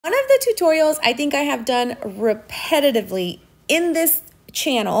One of the tutorials I think I have done repetitively in this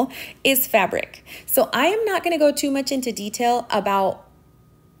channel is fabric. So I am not going to go too much into detail about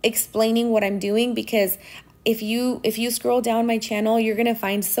explaining what I'm doing, because if you scroll down my channel, you're going to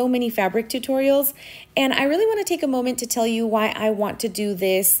find so many fabric tutorials. And I really want to take a moment to tell you why I want to do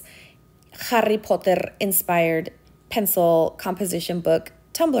this Harry Potter inspired pencil composition book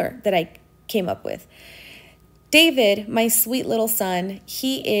tumbler that I came up with. David, my sweet little son,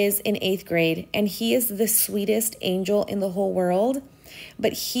 he is in 8th grade and he is the sweetest angel in the whole world,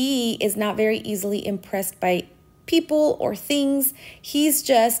 but he is not very easily impressed by people or things. He's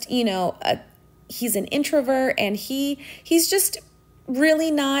just, you know, he's an introvert, and he's just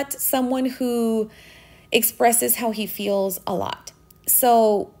really not someone who expresses how he feels a lot.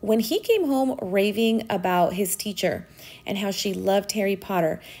 So when he came home raving about his teacher and how she loved Harry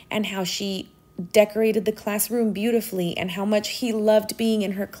Potter and how she decorated the classroom beautifully and how much he loved being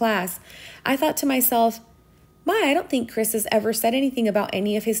in her class, I thought to myself, I don't think Chris has ever said anything about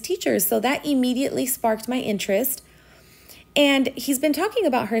any of his teachers. So that immediately sparked my interest. And he's been talking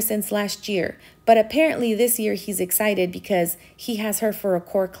about her since last year, but apparently this year he's excited because he has her for a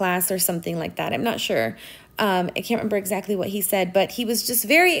core class or something like that. I'm not sure. I can't remember exactly what he said, but he was just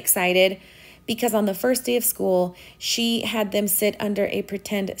very excited because on the first day of school, she had them sit under a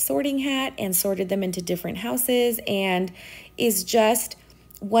pretend sorting hat and sorted them into different houses, and is just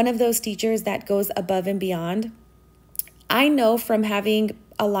one of those teachers that goes above and beyond. I know from having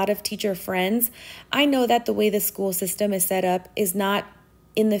a lot of teacher friends, I know that the way the school system is set up is not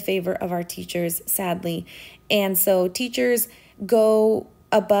in the favor of our teachers, sadly. And so teachers go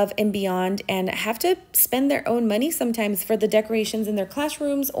above and beyond and have to spend their own money sometimes for the decorations in their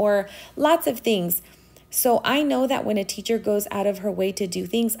classrooms or lots of things. So I know that when a teacher goes out of her way to do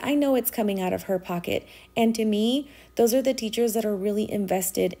things, I know it's coming out of her pocket. And to me, those are the teachers that are really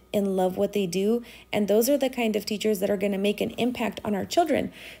invested and love what they do. And those are the kind of teachers that are going to make an impact on our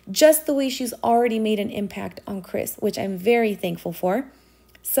children, just the way she's already made an impact on Chris, which I'm very thankful for.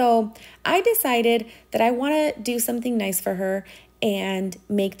 So I decided that I want to do something nice for her and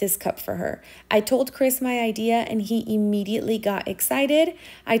make this cup for her. I told Chris my idea and he immediately got excited.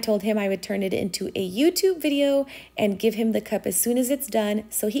 I told him I would turn it into a YouTube video and give him the cup as soon as it's done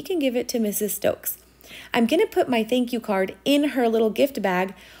so he can give it to Mrs. Stokes. I'm gonna put my thank you card in her little gift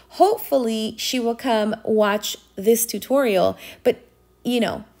bag. Hopefully she will come watch this tutorial, but you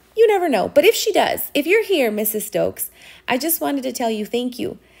know, you never know. But if she does, if you're here, Mrs. Stokes, I just wanted to tell you thank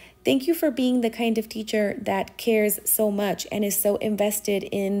you. Thank you for being the kind of teacher that cares so much and is so invested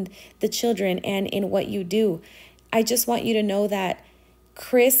in the children and in what you do. I just want you to know that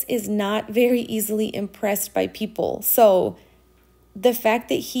Chris is not very easily impressed by people. So the fact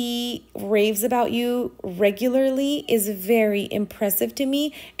that he raves about you regularly is very impressive to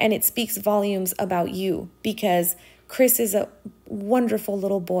me, and it speaks volumes about you, because Chris is a wonderful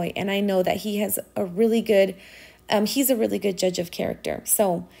little boy, and I know that he has a really good he's a really good judge of character.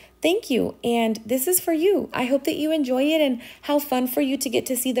 So thank you. And this is for you. I hope that you enjoy it and how fun for you to get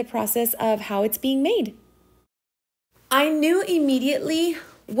to see the process of how it's being made. I knew immediately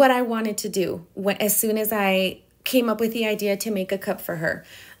what I wanted to do as soon as I came up with the idea to make a cup for her.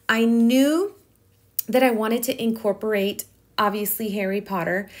 I knew that I wanted to incorporate obviously Harry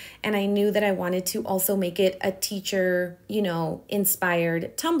Potter, and I knew that I wanted to also make it a teacher, you know,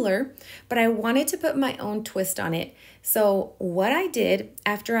 inspired tumbler, but I wanted to put my own twist on it. So what I did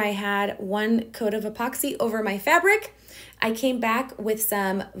after I had one coat of epoxy over my fabric, I came back with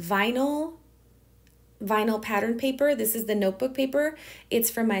some vinyl pattern paper. This is the notebook paper.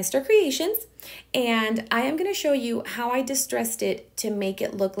 It's from Maestra Creations, and I am going to show you how I distressed it to make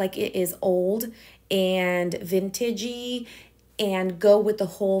it look like it is old and vintagey and go with the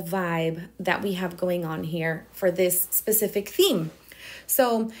whole vibe that we have going on here for this specific theme.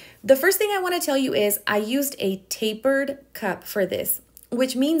 So the first thing I want to tell you is I used a tapered cup for this,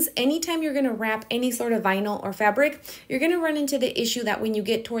 which means anytime you're going to wrap any sort of vinyl or fabric, you're going to run into the issue that when you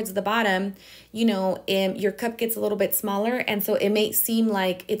get towards the bottom, you know, your cup gets a little bit smaller, and so it may seem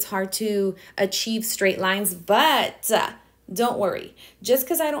like it's hard to achieve straight lines, but don't worry. Just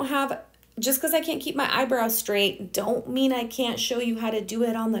because I can't keep my eyebrows straight, don't mean I can't show you how to do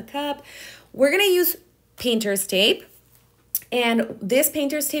it on the cup. We're going to use painter's tape. And this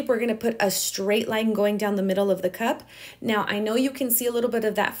painter's tape, we're going to put a straight line going down the middle of the cup. Now, I know you can see a little bit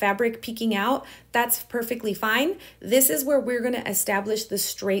of that fabric peeking out. That's perfectly fine. This is where we're going to establish the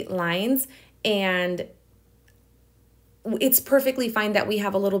straight lines, and it's perfectly fine that we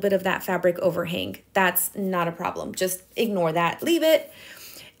have a little bit of that fabric overhang. That's not a problem. Just ignore that. Leave it.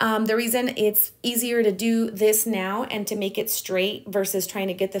 The reason it's easier to do this now and to make it straight versus trying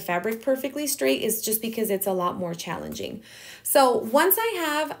to get the fabric perfectly straight is just because it's a lot more challenging. So once I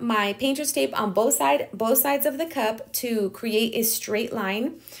have my painter's tape on both sides of the cup to create a straight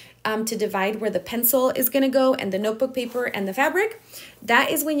line, to divide where the pencil is going to go and the notebook paper and the fabric, that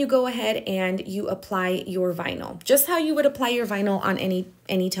is when you go ahead and you apply your vinyl, just how you would apply your vinyl on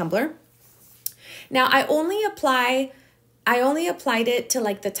any tumbler. Now I only applied it to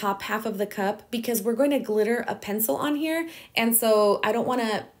like the top half of the cup because we're going to glitter a pencil on here, and so I don't want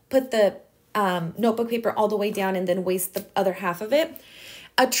to put the notebook paper all the way down and then waste the other half of it.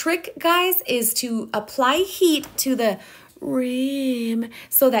 A trick, guys, is to apply heat to the rim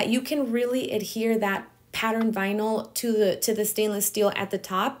so that you can really adhere that pattern vinyl to the stainless steel at the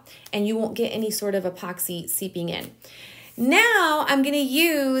top, and you won't get any sort of epoxy seeping in. Now I'm going to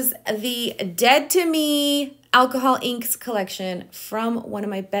use the Dead to Me alcohol inks collection from one of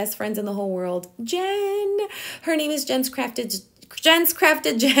my best friends in the whole world, Jen. Her name is Jen's Crafted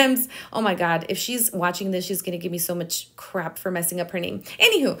Gems. Oh my God, if she's watching this, she's going to give me so much crap for messing up her name.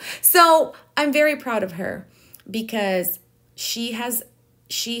 Anywho, so I'm very proud of her because she has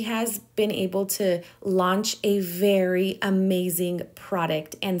been able to launch a very amazing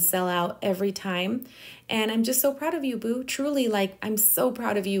product and sell out every time. And I'm just so proud of you, boo. Truly, like, I'm so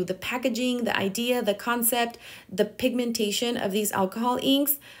proud of you. The packaging, the idea, the concept, the pigmentation of these alcohol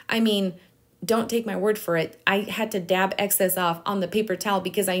inks. I mean, don't take my word for it. I had to dab excess off on the paper towel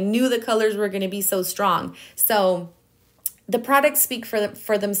because I knew the colors were going to be so strong. So the products speak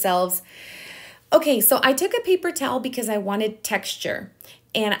for themselves. Okay, so I took a paper towel because I wanted texture,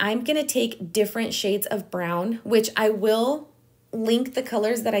 and I'm going to take different shades of brown, which I will link the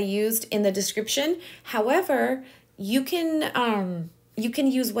colors that I used in the description. However, you can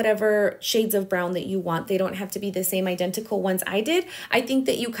use whatever shades of brown that you want. They don't have to be the same identical ones I did. I think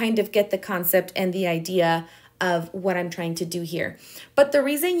that you kind of get the concept and the idea of what I'm trying to do here. But the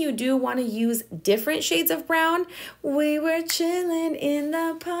reason you do want to use different shades of brown, we were chilling in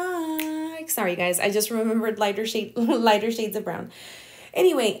the park. Sorry guys, I just remembered lighter shades of brown.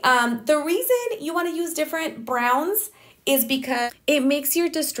 Anyway, the reason you want to use different browns is because it makes your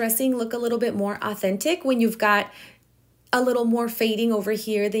distressing look a little bit more authentic when you've got a little more fading over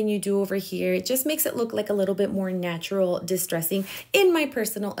here than you do over here. It just makes it look like a little bit more natural distressing, in my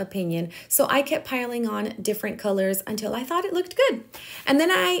personal opinion. So I kept piling on different colors until I thought it looked good. And then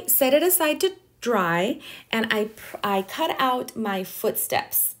I set it aside to dry, and I cut out my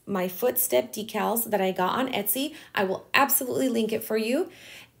footsteps, my footstep decals that I got on Etsy. I will absolutely link it for you.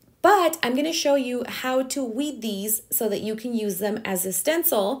 But I'm going to show you how to weed these so that you can use them as a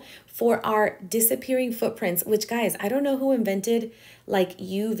stencil for our disappearing footprints, which, guys, I don't know who invented like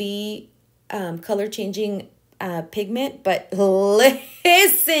UV color changing pigment, but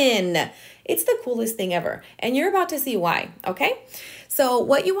listen, it's the coolest thing ever. And you're about to see why, okay? So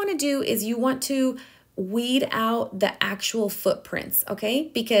what you want to do is you want to weed out the actual footprints, okay?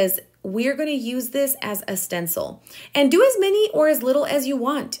 Because we're going to use this as a stencil, and do as many or as little as you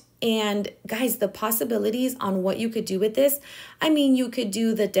want. And guys, the possibilities on what you could do with this, I mean, you could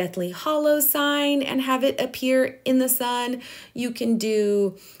do the Deathly Hallows sign and have it appear in the sun. You can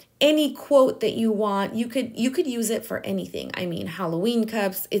do any quote that you want. You could use it for anything. I mean, Halloween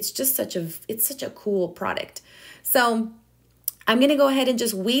cups. It's just such a cool product. So I'm going to go ahead and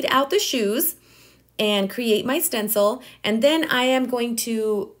just weed out the shoes and create my stencil. And then I am going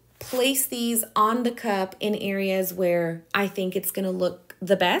to place these on the cup in areas where I think it's going to look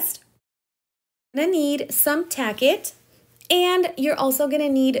the best. You're gonna need some tacket, and you're also gonna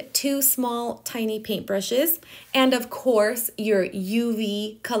need 2 small tiny paintbrushes, and of course your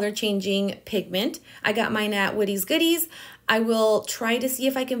UV color changing pigment. I got mine at Woody's Goodies. I will try to see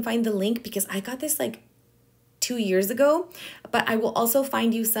if I can find the link because I got this like 2 years ago, but I will also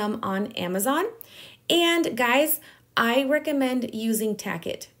find you some on Amazon. And guys, I recommend using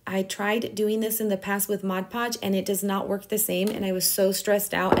tacket. I tried doing this in the past with Mod Podge and it does not work the same, and I was so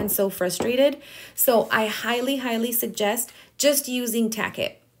stressed out and so frustrated. So I highly, highly suggest just using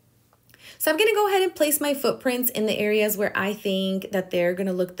tacket. So I'm going to go ahead and place my footprints in the areas where I think that they're going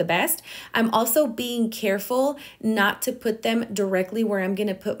to look the best. I'm also being careful not to put them directly where I'm going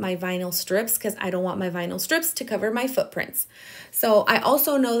to put my vinyl strips because I don't want my vinyl strips to cover my footprints. So I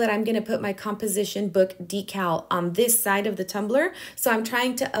also know that I'm going to put my composition book decal on this side of the tumbler. So I'm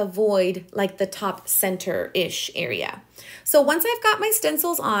trying to avoid like the top center-ish area. So once I've got my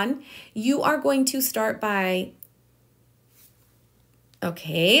stencils on, you are going to start by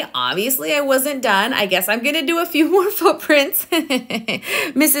Okay, obviously I wasn't done. I guess I'm gonna do a few more footprints.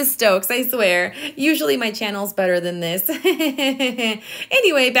 Mrs. Stokes, I swear. Usually my channel's better than this.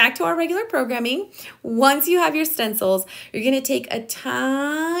 Anyway, back to our regular programming. Once you have your stencils, you're gonna take a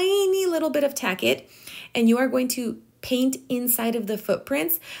tiny little bit of tack it, and you are going to paint inside of the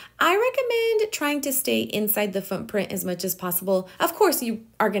footprints. I recommend trying to stay inside the footprint as much as possible. Of course, you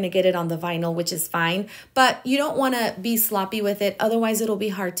are going to get it on the vinyl, which is fine, but you don't want to be sloppy with it. Otherwise, it'll be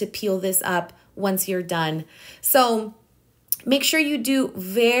hard to peel this up once you're done. So make sure you do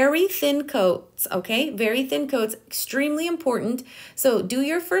very thin coats, okay? Very thin coats, extremely important. So do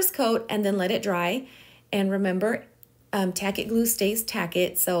your first coat and then let it dry. And remember, tack it glue stays tack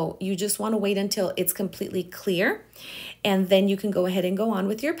it, so you just want to wait until it's completely clear, and then you can go ahead and go on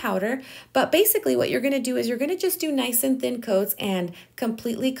with your powder. But basically what you're going to do is you're going to just do nice and thin coats and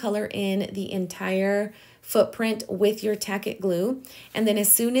completely color in the entire footprint with your tack it glue. And then as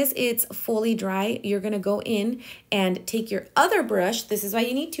soon as it's fully dry, you're going to go in and take your other brush. This is why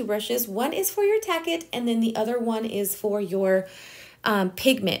you need two brushes. One is for your tack it, and then the other one is for your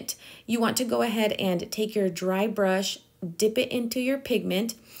pigment. You want to go ahead and take your dry brush, dip it into your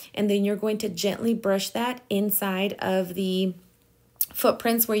pigment, and then you're going to gently brush that inside of the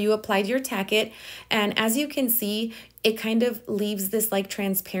footprints where you applied your tack it. And as you can see, it kind of leaves this like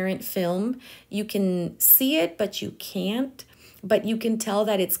transparent film. You can see it, but you can't. But you can tell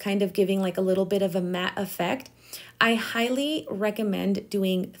that it's kind of giving like a little bit of a matte effect. I highly recommend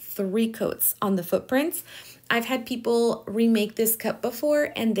doing 3 coats on the footprints. I've had people remake this cup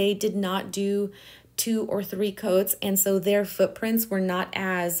before and they did not do 2 or 3 coats, and so their footprints were not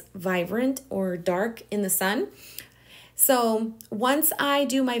as vibrant or dark in the sun. So once I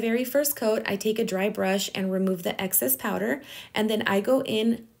do my very first coat, I take a dry brush and remove the excess powder, and then I go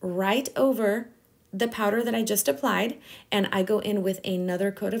in right over the powder that I just applied, and I go in with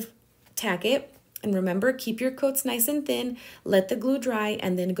another coat of tack it. And remember, keep your coats nice and thin, let the glue dry,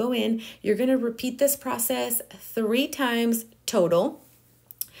 and then go in. You're going to repeat this process 3 times total.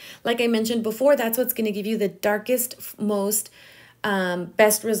 Like I mentioned before, that's what's going to give you the darkest, most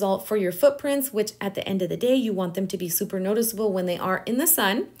best result for your footprints, which at the end of the day, you want them to be super noticeable when they are in the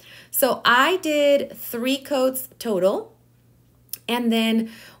sun. So I did 3 coats total. And then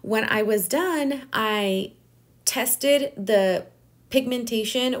when I was done, I tested the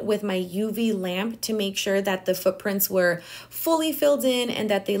pigmentation with my UV lamp to make sure that the footprints were fully filled in and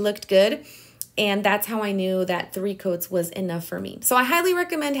that they looked good. And that's how I knew that 3 coats was enough for me. So I highly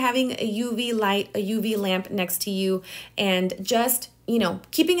recommend having a UV light, a UV lamp next to you, and just, you know,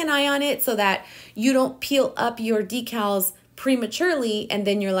 keeping an eye on it so that you don't peel up your decals prematurely and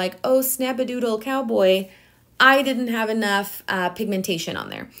then you're like, oh, snap-a-doodle cowboy, I didn't have enough pigmentation on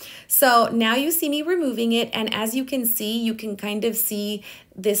there. So now you see me removing it, and as you can see, you can kind of see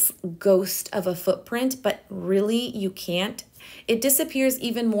this ghost of a footprint, but really you can't. It disappears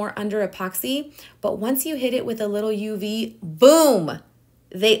even more under epoxy, but once you hit it with a little UV, boom,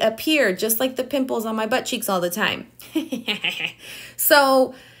 they appear just like the pimples on my butt cheeks all the time.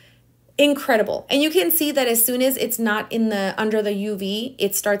 So incredible. And you can see that as soon as it's not in the under the UV,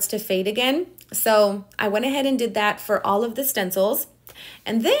 it starts to fade again. So I went ahead and did that for all of the stencils.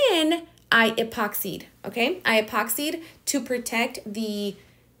 And then I epoxied, okay? I epoxied to protect the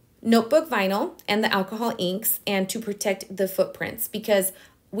notebook vinyl and the alcohol inks and to protect the footprints, because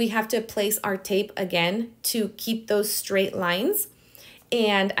we have to place our tape again to keep those straight lines.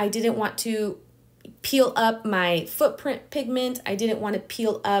 And I didn't want to peel up my footprint pigment. I didn't want to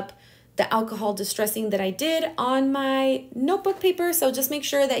peel up the alcohol distressing that I did on my notebook paper. So just make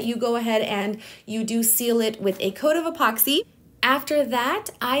sure that you go ahead and you do seal it with a coat of epoxy. After that,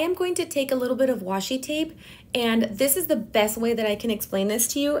 I am going to take a little bit of washi tape, and this is the best way that I can explain this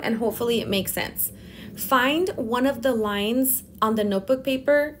to you, and hopefully it makes sense. Find one of the lines on the notebook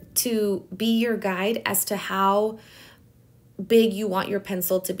paper to be your guide as to how big you want your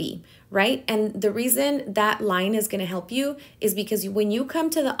pencil to be, right? And the reason that line is going to help you is because when you come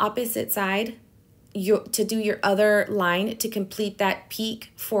to the opposite side to do your other line to complete that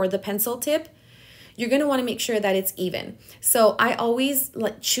peak for the pencil tip, you're going to want to make sure that it's even. So I always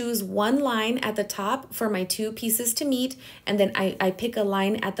choose one line at the top for my 2 pieces to meet, and then I pick a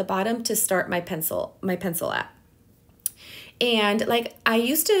line at the bottom to start my pencil at. And like I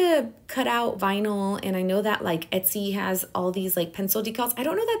used to cut out vinyl, and I know that like Etsy has all these like pencil decals. I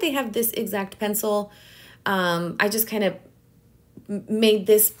don't know that they have this exact pencil. I just kind of made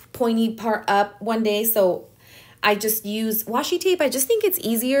this pointy part up one day, so I just use washi tape. I just think it's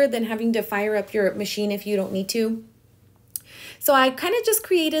easier than having to fire up your machine if you don't need to. So I kind of just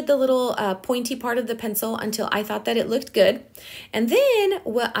created the little pointy part of the pencil until I thought that it looked good. And then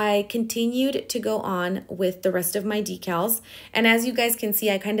what I continued to go on with the rest of my decals. And as you guys can see,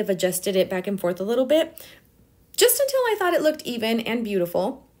 I kind of adjusted it back and forth a little bit, just until I thought it looked even and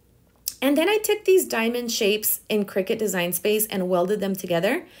beautiful. And then I took these diamond shapes in Cricut Design Space and welded them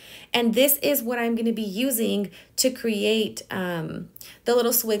together. And this is what I'm going to be using to create the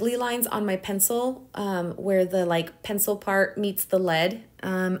little swiggly lines on my pencil, where the like pencil part meets the lead. I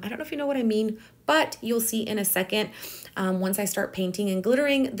don't know if you know what I mean, but you'll see in a second. Once I start painting and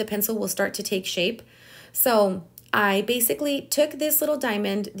glittering, the pencil will start to take shape. So I basically took this little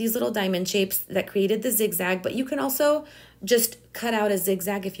diamond, these little diamond shapes that created the zigzag, but you can also just cut out a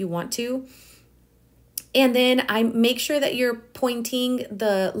zigzag if you want to. And then I make sure that you're pointing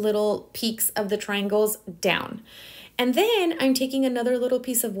the little peaks of the triangles down. And then I'm taking another little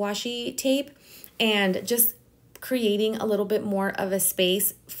piece of washi tape and just creating a little bit more of a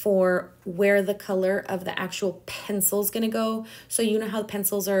space for where the color of the actual pencil is going to go. So you know how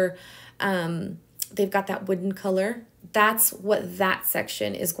pencils are, they've got that wooden color. That's what that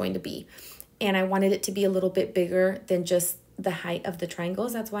section is going to be. And I wanted it to be a little bit bigger than just the height of the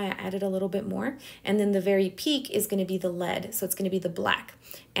triangles. That's why I added a little bit more. And then the very peak is going to be the lead. So it's going to be the black.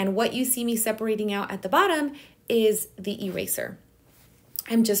 And what you see me separating out at the bottom is the eraser.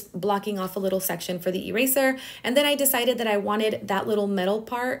 I'm just blocking off a little section for the eraser. And then I decided that I wanted that little metal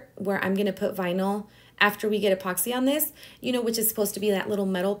part where I'm going to put vinyl after we get epoxy on this, you know, which is supposed to be that little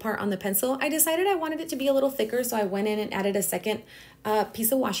metal part on the pencil. I decided I wanted it to be a little thicker, so I went in and added a second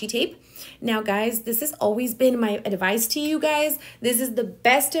piece of washi tape. Now, guys, this has always been my advice to you guys. This is the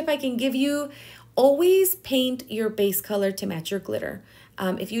best tip I can give you. Always paint your base color to match your glitter.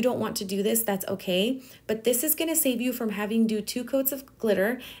 If you don't want to do this, that's okay. But this is going to save you from having to do 2 coats of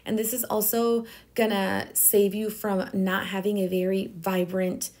glitter. And this is also going to save you from not having a very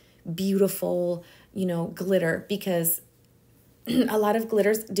vibrant, beautiful, you know, glitter, because a lot of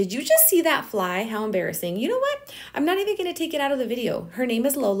glitters. Did you just see that fly? How embarrassing. You know what? I'm not even going to take it out of the video. Her name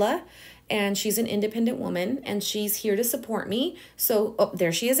is Lola, and she's an independent woman, and she's here to support me. So, oh,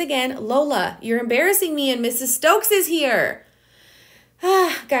 there she is again. Lola, you're embarrassing me, and Mrs. Stokes is here.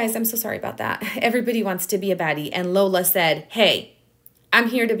 Guys, I'm so sorry about that. Everybody wants to be a baddie, and Lola said, hey, I'm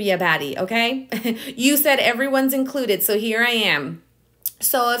here to be a baddie, okay? You said everyone's included, so here I am.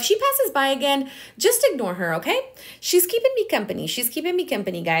 So if she passes by again, just ignore her, okay? She's keeping me company. She's keeping me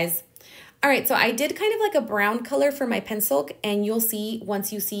company, guys. All right, so I did kind of like a brown color for my pencil, and you'll see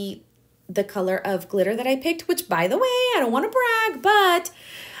once you see the color of glitter that I picked, which, by the way, I don't want to brag, but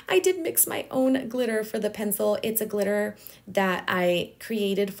I did mix my own glitter for the pencil. It's a glitter that I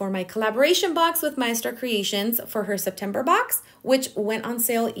created for my collaboration box with Maestra Creations for her September box, which went on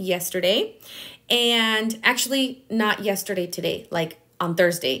sale yesterday. And actually, not yesterday, today, like on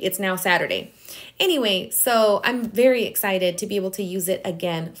Thursday. It's now Saturday. Anyway, so I'm very excited to be able to use it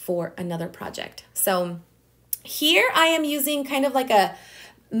again for another project. So here I am using kind of like a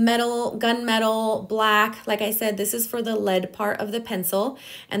metal, gunmetal black. Like I said, this is for the lead part of the pencil.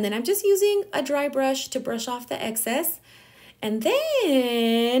 And then I'm just using a dry brush to brush off the excess. And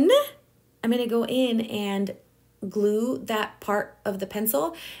then I'm going to go in and glue that part of the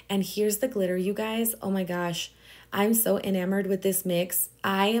pencil. And here's the glitter, you guys. Oh my gosh. I'm so enamored with this mix.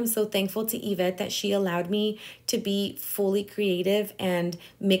 I am so thankful to Yvette that she allowed me to be fully creative and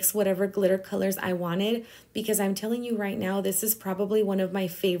mix whatever glitter colors I wanted, because I'm telling you right now, this is probably one of my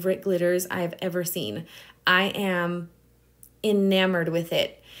favorite glitters I've ever seen. I am enamored with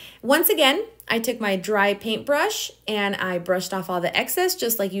it. Once again, I took my dry paintbrush and I brushed off all the excess,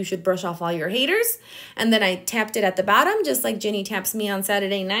 just like you should brush off all your haters. And then I tapped it at the bottom, just like Jenny taps me on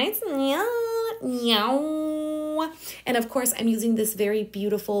Saturday nights. And of course, I'm using this very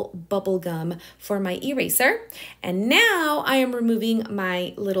beautiful Bubblegum for my eraser. And now I am removing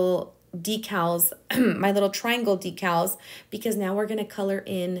my little decals, my little triangle decals, because now we're going to color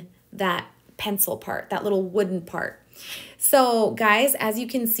in that pencil part, that little wooden part. So guys, as you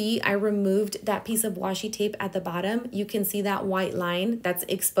can see, I removed that piece of washi tape at the bottom. You can see that white line that's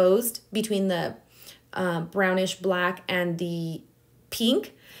exposed between the brownish black and the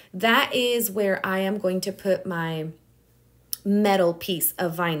pink. That is where I am going to put my metal piece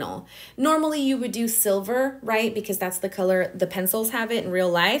of vinyl. Normally you would do silver, right? Because that's the color the pencils have it in real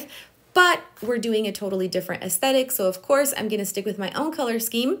life, but we're doing a totally different aesthetic. So of course I'm going to stick with my own color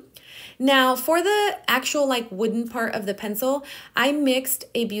scheme. Now for the actual like wooden part of the pencil, I mixed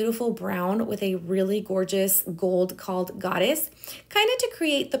a beautiful brown with a really gorgeous gold called Goddess, kind of to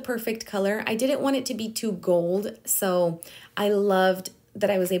create the perfect color. I didn't want it to be too gold, so I loved that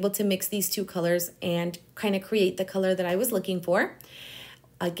I was able to mix these two colors and kind of create the color that I was looking for.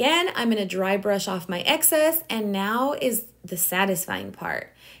 Again, I'm gonna dry brush off my excess, and now is the satisfying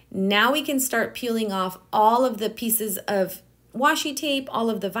part. Now we can start peeling off all of the pieces of washi tape, all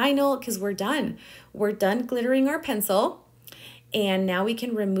of the vinyl, because we're done. We're done glittering our pencil, and now we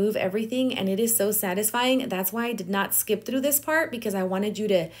can remove everything, and it is so satisfying. That's why I did not skip through this part, because I wanted you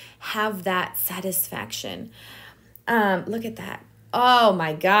to have that satisfaction. Look at that. Oh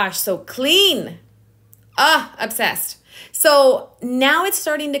my gosh, so clean. Obsessed. So now it's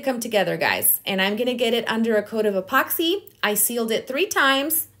starting to come together, guys, and I'm gonna get it under a coat of epoxy. I sealed it 3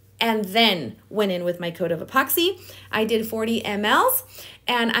 times and then went in with my coat of epoxy. I did 40 mLs,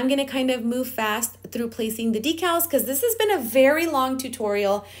 and I'm gonna kind of move fast through placing the decals because this has been a very long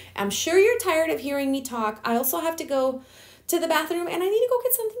tutorial. I'm sure you're tired of hearing me talk. I also have to go to the bathroom, and I need to go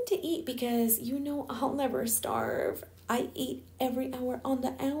get something to eat because you know I'll never starve. I eat every hour on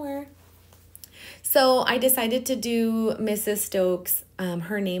the hour. So I decided to do Mrs. Stokes,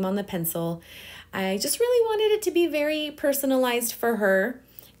 her name on the pencil. I just really wanted it to be very personalized for her,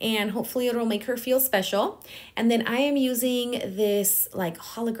 and hopefully it'll make her feel special. And then I am using this like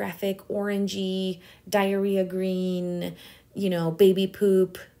holographic orangey, diarrhea green, you know, baby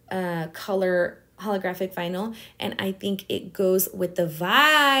poop color holographic vinyl, and I think it goes with the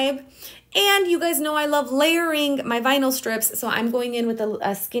vibe. And you guys know I love layering my vinyl strips, so I'm going in with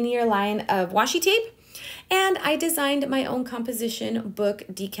a skinnier line of washi tape. And I designed my own composition book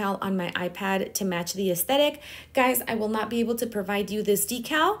decal on my iPad to match the aesthetic. Guys, I will not be able to provide you this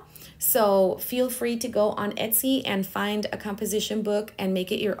decal, so feel free to go on Etsy and find a composition book and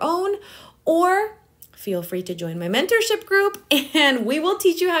make it your own, or feel free to join my mentorship group and we will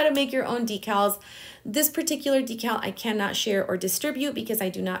teach you how to make your own decals. This particular decal I cannot share or distribute because I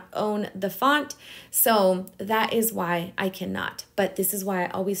do not own the font. So that is why I cannot. But this is why I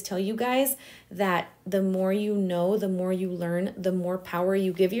always tell you guys that the more you know, the more you learn, the more power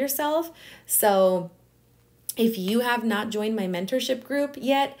you give yourself. So if you have not joined my mentorship group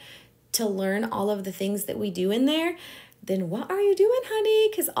yet to learn all of the things that we do in there, then what are you doing, honey?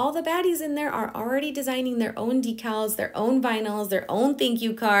 Because all the baddies in there are already designing their own decals, their own vinyls, their own thank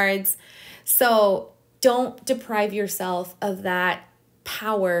you cards. So don't deprive yourself of that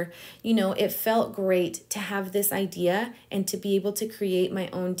power. You know, it felt great to have this idea and to be able to create my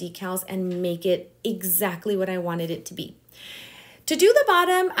own decals and make it exactly what I wanted it to be. To do the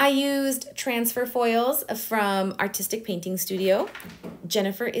bottom, I used transfer foils from Artistic Painting Studio.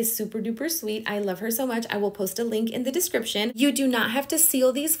 Jennifer is super duper sweet. I love her so much. I will post a link in the description. You do not have to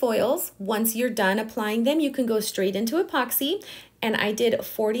seal these foils. Once you're done applying them, you can go straight into epoxy. And I did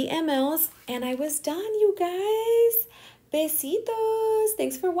 40 mLs and I was done, you guys. Besitos.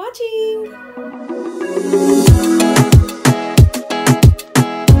 Thanks for watching.